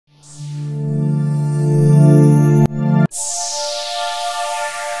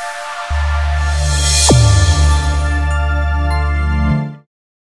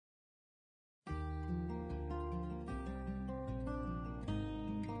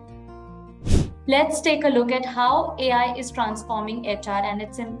Let's take a look at how AI is transforming HR and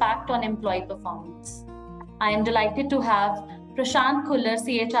its impact on employee performance. I am delighted to have Prashant Khullar,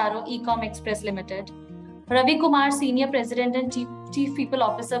 CHRO, Ecom Express Limited, Ravi Kumar, Senior President and Chief People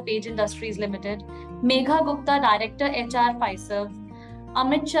Officer, Page Industries Limited, Megha Gupta, Director, HR, Fiserv,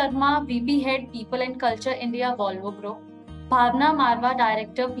 Amit Sharma, VP Head, People and Culture, India, Volvo Group, Bhavna Marwa,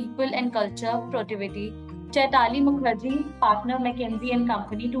 Director, People and Culture, Protivity, Chaitali Mukherjee, Partner, McKinsey and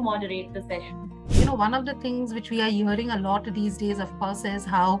Company, to moderate the session. One of the things which we are hearing a lot these days, of course, is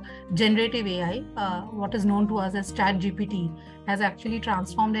how generative AI, what is known to us as ChatGPT, has actually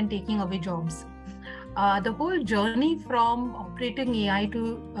transformed and taking away jobs. The whole journey from operating AI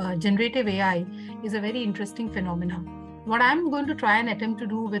to generative AI is a very interesting phenomenon. What I'm going to try and attempt to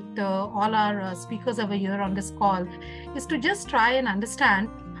do with all our speakers over here on this call is to just try and understand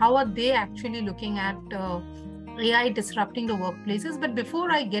how are they actually looking at AI disrupting the workplaces. But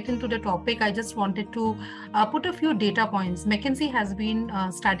before I get into the topic, I just wanted to put a few data points. McKinsey has been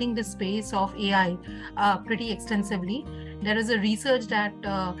studying the space of AI pretty extensively. There is a research that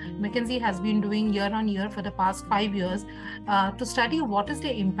McKinsey has been doing year on year for the past 5 years to study what is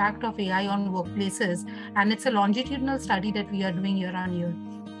the impact of AI on workplaces. And it's a longitudinal study that we are doing year on year.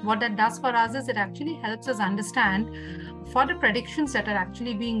 What that does for us is it actually helps us understand for the predictions that are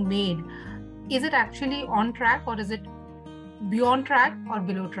actually being made, is it actually on track or is it beyond track or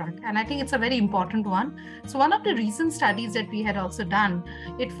below track? And I think it's a very important one. So one of the recent studies that we had also done,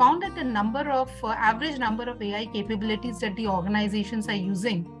 it found that the average number of AI capabilities that the organizations are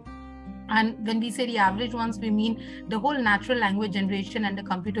using, and when we say the average ones, we mean the whole natural language generation and the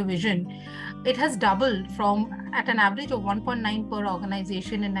computer vision, it has doubled from at an average of 1.9 per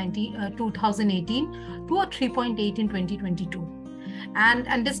organization in 2018 to a 3.8 in 2022.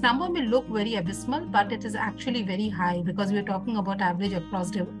 And this number may look very abysmal, but it is actually very high because we're talking about average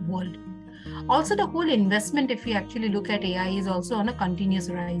across the world. Also, the whole investment, if we actually look at AI, is also on a continuous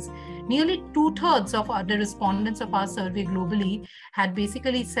rise. Nearly 2/3 of the respondents of our survey globally had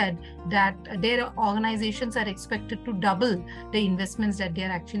basically said that their organizations are expected to double the investments that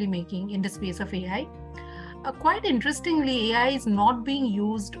they're actually making in the space of AI. Quite interestingly, AI is not being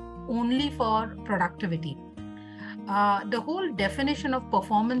used only for productivity. The whole definition of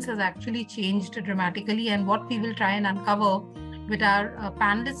performance has actually changed dramatically, and what we will try and uncover with our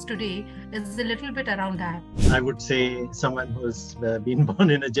panelists today is a little bit around that. I would say someone who's been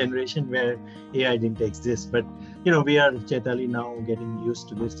born in a generation where AI didn't exist, but we are, Chaitali, now getting used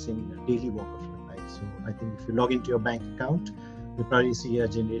to this in daily walk of your life. So I think if you log into your bank account, you probably see a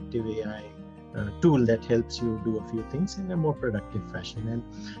generative AI tool that helps you do a few things in a more productive fashion. And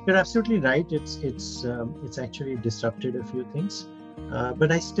you're absolutely right. It's actually disrupted a few things,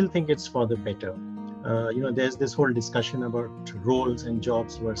 but I still think it's for the better. There's this whole discussion about roles and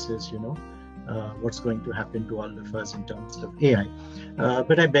jobs versus what's going to happen to all of us in terms of AI.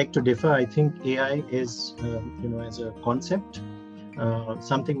 But I beg to differ. I think AI is as a concept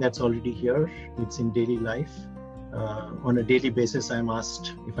something that's already here. It's in daily life. On a daily basis, I'm asked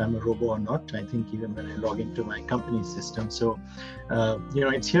if I'm a robo or not. I think even when I log into my company system. So,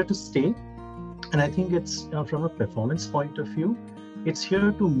 it's here to stay. And I think it's from a performance point of view, it's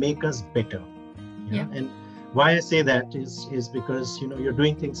here to make us better. Yeah. And why I say that is because, you're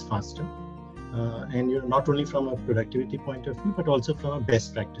doing things faster. And you're not only from a productivity point of view, but also from a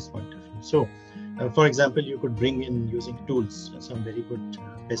best practice point of view. So, for example, you could bring in using tools, some very good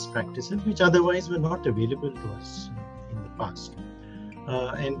best practices, which otherwise were not available to us in the past.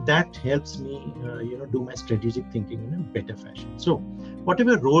 And that helps me, do my strategic thinking in a better fashion. So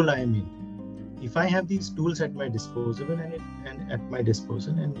whatever role I am in, if I have these tools at my disposal and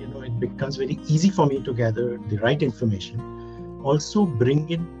it becomes very easy for me to gather the right information, also bring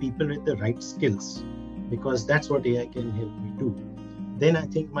in people with the right skills, because that's what AI can help me do. Then I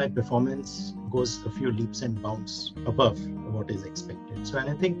think my performance goes a few leaps and bounds above what is expected. So, and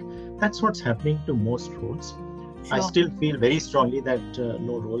I think that's what's happening to most roles. Sure. I still feel very strongly that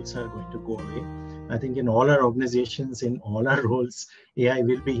no roles are going to go away. I think in all our organizations, in all our roles, AI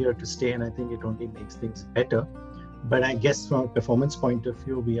will be here to stay, and I think it only makes things better. But I guess from a performance point of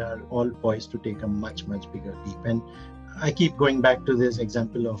view, we are all poised to take a much, much bigger leap. And I keep going back to this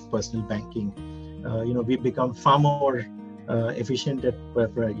example of personal banking. We've become far more efficient at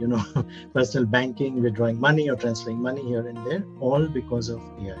personal banking, withdrawing money or transferring money here and there, all because of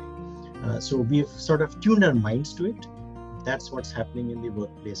AI. So we've sort of tuned our minds to it. That's what's happening in the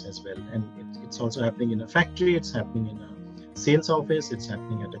workplace as well. And it's also happening in a factory, it's happening in a sales office, it's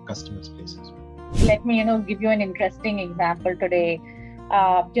happening at a customer's place as well. Let me, give you an interesting example today.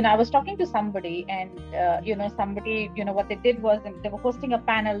 I was talking to somebody, and somebody, what they did was they were hosting a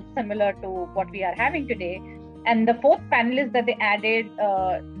panel similar to what we are having today, and the fourth panelist that they added,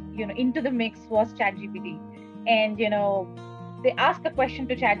 into the mix was ChatGPT, and they asked a question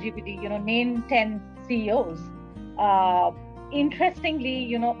to ChatGPT, name 10 CEOs.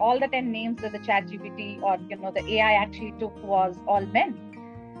 Interestingly, all the 10 names that the ChatGPT or the AI actually took was all men.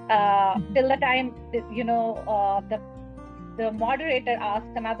 Till the time, the moderator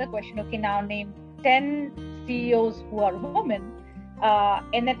asked another question. Okay, now name 10 CEOs who are women.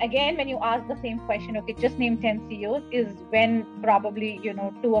 And then again, when you ask the same question, okay, just name 10 CEOs, is when probably,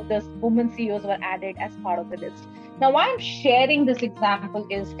 2 of those women CEOs were added as part of the list. Now, why I'm sharing this example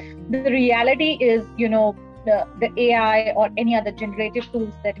is the reality is, the AI or any other generative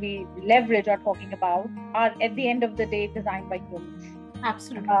tools that we leverage or talking about are at the end of the day designed by humans.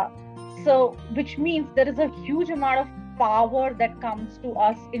 Absolutely. So, which means there is a huge amount of power that comes to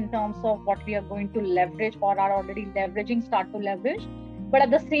us in terms of what we are going to leverage or are already leveraging, start to leverage. But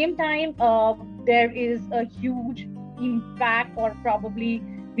at the same time, there is a huge impact, or probably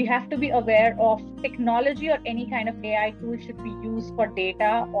we have to be aware of technology or any kind of AI tool should be used for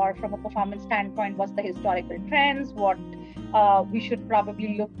data or from a performance standpoint, what's the historical trends, what we should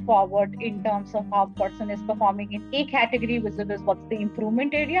probably look forward in terms of how person is performing in a category versus what's the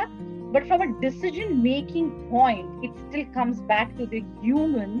improvement area. But from a decision-making point, it still comes back to the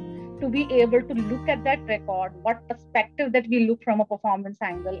human to be able to look at that record, what perspective that we look from a performance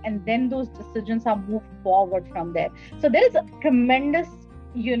angle, and then those decisions are moved forward from there. So there is a tremendous,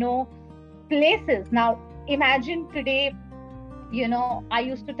 places. Now, imagine today, I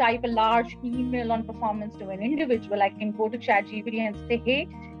used to type a large email on performance to an individual. I can go to ChatGPT and say, hey,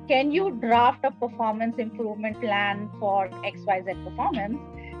 can you draft a performance improvement plan for XYZ performance?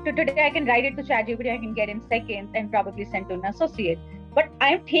 So today I can write it to ChatGPT, I can get in seconds and probably send to an associate. But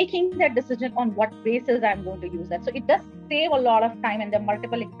I'm taking that decision on what basis I'm going to use that. So it does save a lot of time, and there are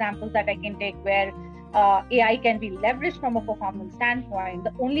multiple examples that I can take where AI can be leveraged from a performance standpoint.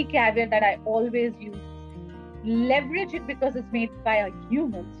 The only caveat that I always use is leverage it because it's made by a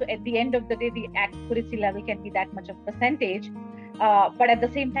human. So at the end of the day, the accuracy level can be that much of percentage. But at the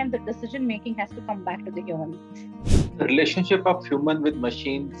same time, the decision making has to come back to the human. The relationship of human with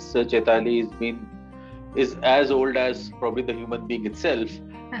machines, Chaitali, is as old as probably the human being itself.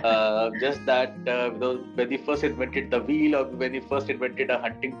 Just that when he first invented the wheel, or when he first invented a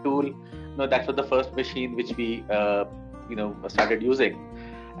hunting tool, that was the first machine which we started using.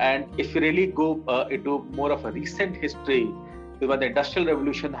 And if you really go into more of a recent history, when the Industrial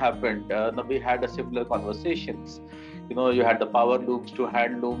Revolution happened, we had a similar conversations. You had the power looms to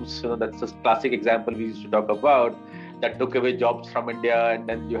hand looms. That's a classic example we used to talk about, that took away jobs from India, and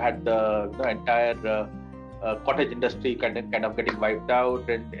then you had the entire cottage industry kind of getting wiped out,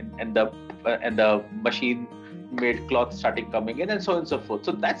 and the machine made cloth starting coming in, and so on and so forth.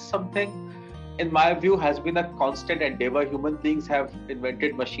 So that's something, in my view, has been a constant endeavor. Human beings have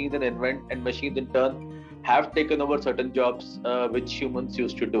invented machines, and machines in turn have taken over certain jobs which humans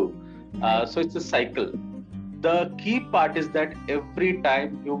used to do. So it's a cycle. The key part is that every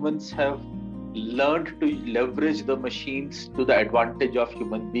time humans have learned to leverage the machines to the advantage of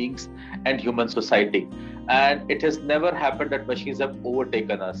human beings and human society, and it has never happened that machines have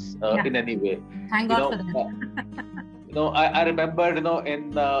overtaken us in any way. Thank God for that. I remember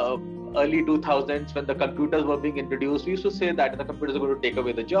in early 2000s, when the computers were being introduced, we used to say that the computers are going to take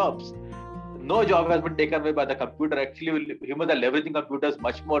away the jobs. No job has been taken away by the computer. Actually, humans are leveraging computers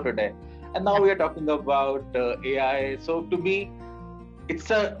much more today. And now we are talking about AI. So to me,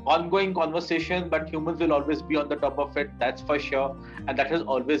 it's an ongoing conversation, but humans will always be on the top of it. That's for sure. And that has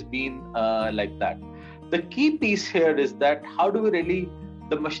always been like that. The key piece here is that how do we really,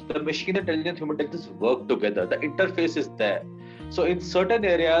 the machine intelligence, human intelligence work together? The interface is there. So in certain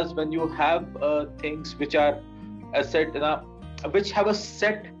areas, when you have things which are, as said, which have a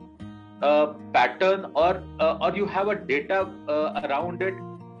set pattern, or you have a data around it,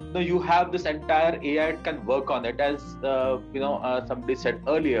 you have this entire AI can work on it, as somebody said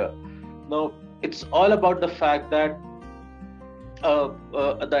earlier. It's all about the fact that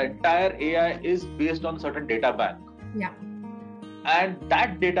the entire AI is based on a certain data bank. Yeah. And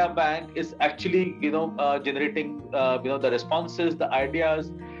that data bank is actually generating the responses, the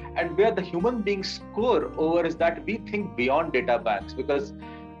ideas, and where the human beings score over is that we think beyond data banks, because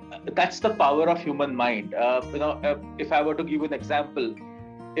that's the power of human mind. If I were to give you an example,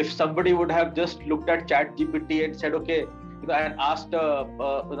 if somebody would have just looked at ChatGPT and said, okay, and asked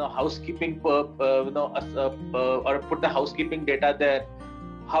housekeeping or put the housekeeping data there,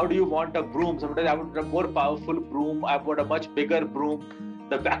 how do you want a broom? Sometimes I would a more powerful broom. I want a much bigger broom.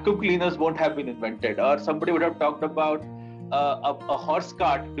 The vacuum cleaners won't have been invented, or somebody would have talked about a horse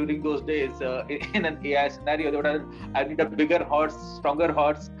cart during those days in an AI scenario. They would have, I need a bigger horse, stronger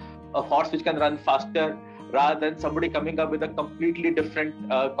horse, a horse which can run faster, rather than somebody coming up with a completely different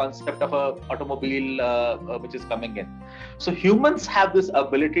concept of a automobile which is coming in. So humans have this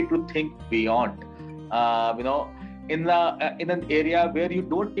ability to think beyond. In an area where you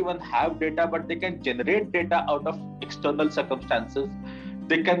don't even have data, but they can generate data out of external circumstances.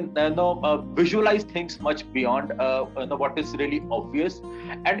 They can visualize things much beyond what is really obvious,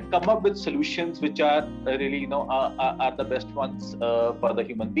 and come up with solutions which are really are the best ones for the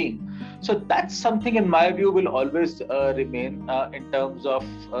human being. So that's something, in my view, will always remain in terms of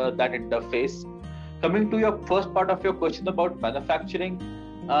that interface. Coming to your first part of your question about manufacturing,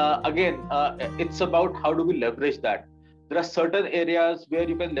 again, it's about how do we leverage that. There are certain areas where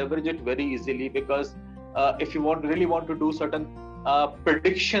you can leverage it very easily, because if you really want to do certain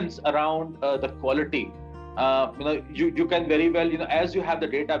predictions around the quality, you can very well, as you have the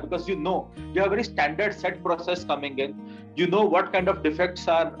data, because you have very standard set process coming in, what kind of defects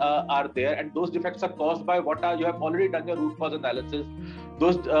are there, and those defects are caused by you have already done your root cause analysis.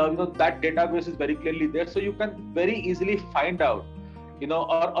 Those that database is very clearly there, so you can very easily find out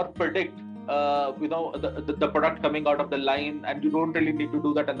or predict the product coming out of the line, and you don't really need to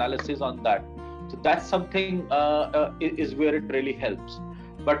do that analysis on that. So that's something is where it really helps.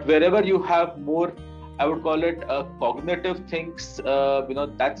 But wherever you have more, I would call it cognitive things,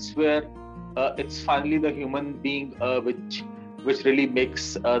 that's where it's finally the human being which really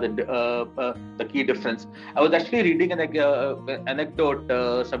makes the key difference. I was actually reading an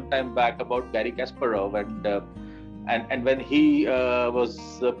anecdote some time back about Gary Kasparov, and when he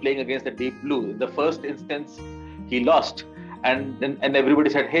was playing against the Deep Blue, in the first instance he lost, and everybody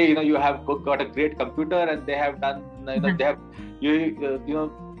said, hey, you have got a great computer, and they have done, they have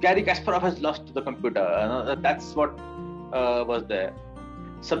Gary Kasparov has lost to the computer. That's what was there.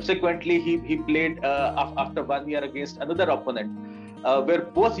 Subsequently, he played after 1 year against another opponent, where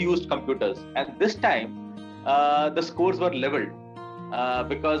both used computers, and this time the scores were leveled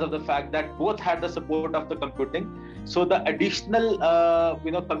because of the fact that both had the support of the computing. So the additional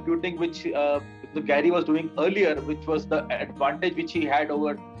computing which Gary was doing earlier, which was the advantage which he had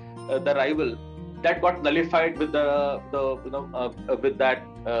over the rival, that got nullified with with that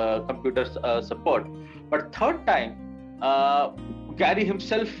computer's support. But third time, Gary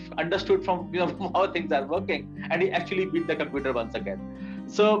himself understood from how things are working, and he actually beat the computer once again.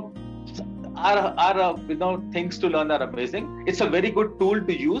 So our things to learn are amazing. It's a very good tool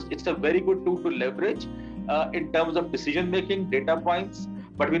to use. It's a very good tool to leverage in terms of decision making, data points.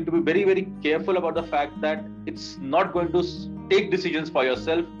 But we need to be very, very careful about the fact that it's not going to take decisions for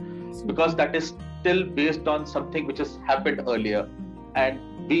yourself, because that is still based on something which has happened earlier, and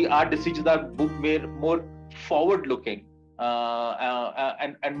our decisions are more forward looking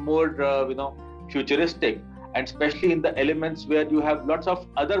and more futuristic, and especially in the elements where you have lots of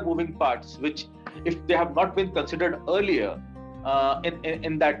other moving parts, which if they have not been considered earlier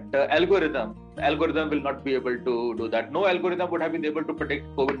in that algorithm, the algorithm will not be able to do that. No algorithm would have been able to predict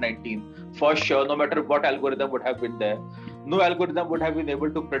COVID-19 for sure, no matter what algorithm would have been there. No algorithm would have been able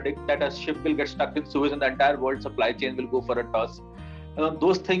to predict that a ship will get stuck in Suez and the entire world supply chain will go for a toss.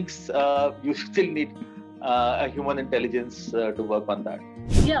 Those things, you still need a human intelligence to work on that.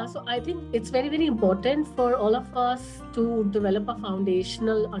 Yeah, so I think it's very, very important for all of us to develop a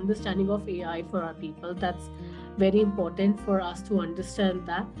foundational understanding of AI for our people. That's very important for us to understand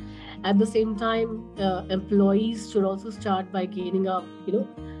that. At the same time, employees should also start by gaining a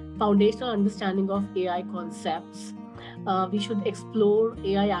foundational understanding of AI concepts. We should explore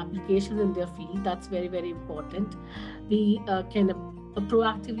AI applications in their field. That's very, very important. We can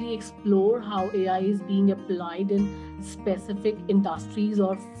proactively explore how AI is being applied in specific industries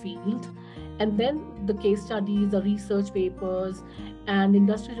or field, and then the case studies, the research papers, and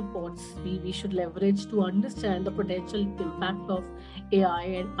industry reports we should leverage to understand the potential impact of AI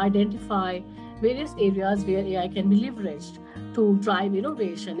and identify various areas where AI can be leveraged to drive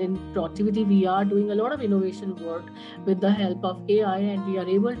innovation. In productivity, we are doing a lot of innovation work with the help of AI, and we are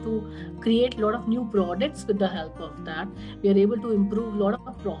able to create a lot of new products with the help of that. We are able to improve a lot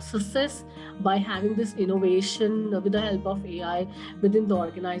of processes by having this innovation with the help of AI within the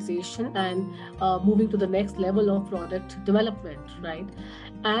organization, and moving to the next level of product development, right?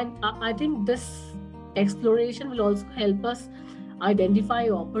 And I think this exploration will also help us identify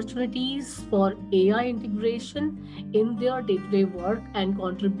opportunities for AI integration in their day-to-day work and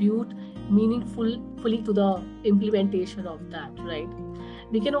contribute meaningfully to the implementation of that, right?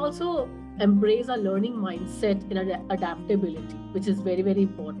 We can also embrace a learning mindset and adaptability, which is very, very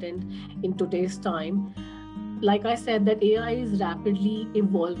important in today's time. Like I said, that AI is rapidly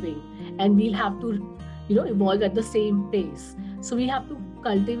evolving, and we'll have to, evolve at the same pace. So we have to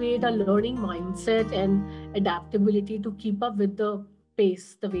cultivate a learning mindset and adaptability to keep up with the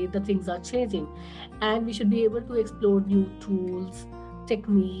pace, the way the things are changing. And we should be able to explore new tools,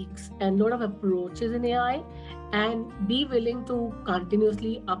 techniques, and a lot of approaches in AI, and be willing to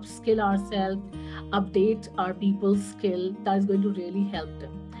continuously upskill ourselves, update our people's skill. That is going to really help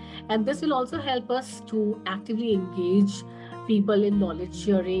them. And this will also help us to actively engage people in knowledge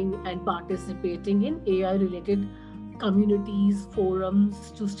sharing and participating in AI related communities,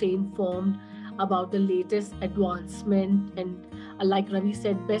 forums, to stay informed about the latest advancement and, like Ravi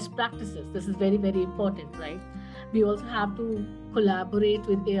said, best practices. This is very, very important, right? We also have to collaborate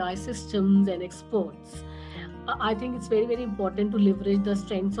with AI systems and experts. I think it's very, very important to leverage the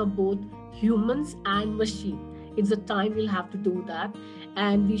strengths of both humans and machine. It's a time we'll have to do that,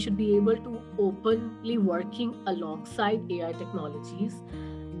 and we should be able to openly working alongside AI technologies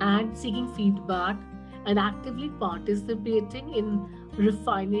and seeking feedback and actively participating in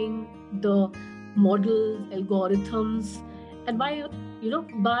refining the models, algorithms, and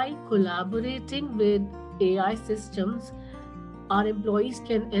by collaborating with AI systems, our employees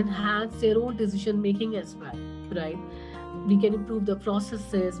can enhance their own decision making as well, right? We can improve the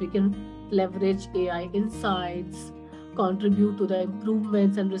processes, we can leverage AI insights, contribute to the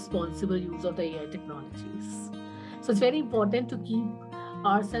improvements and responsible use of the AI technologies. So it's very important to keep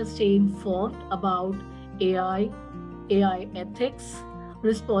ourselves stay informed about AI, AI ethics,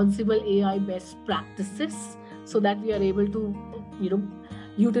 responsible AI best practices, so that we are able to,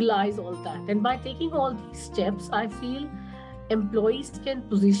 utilize all that. And by taking all these steps, I feel employees can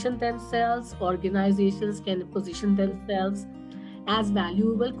position themselves, organizations can position themselves as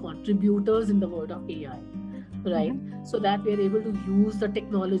valuable contributors in the world of AI, right? So that we are able to use the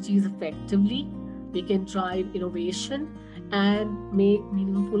technologies effectively, we can drive innovation and make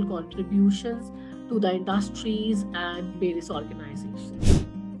meaningful contributions to the industries and various organizations.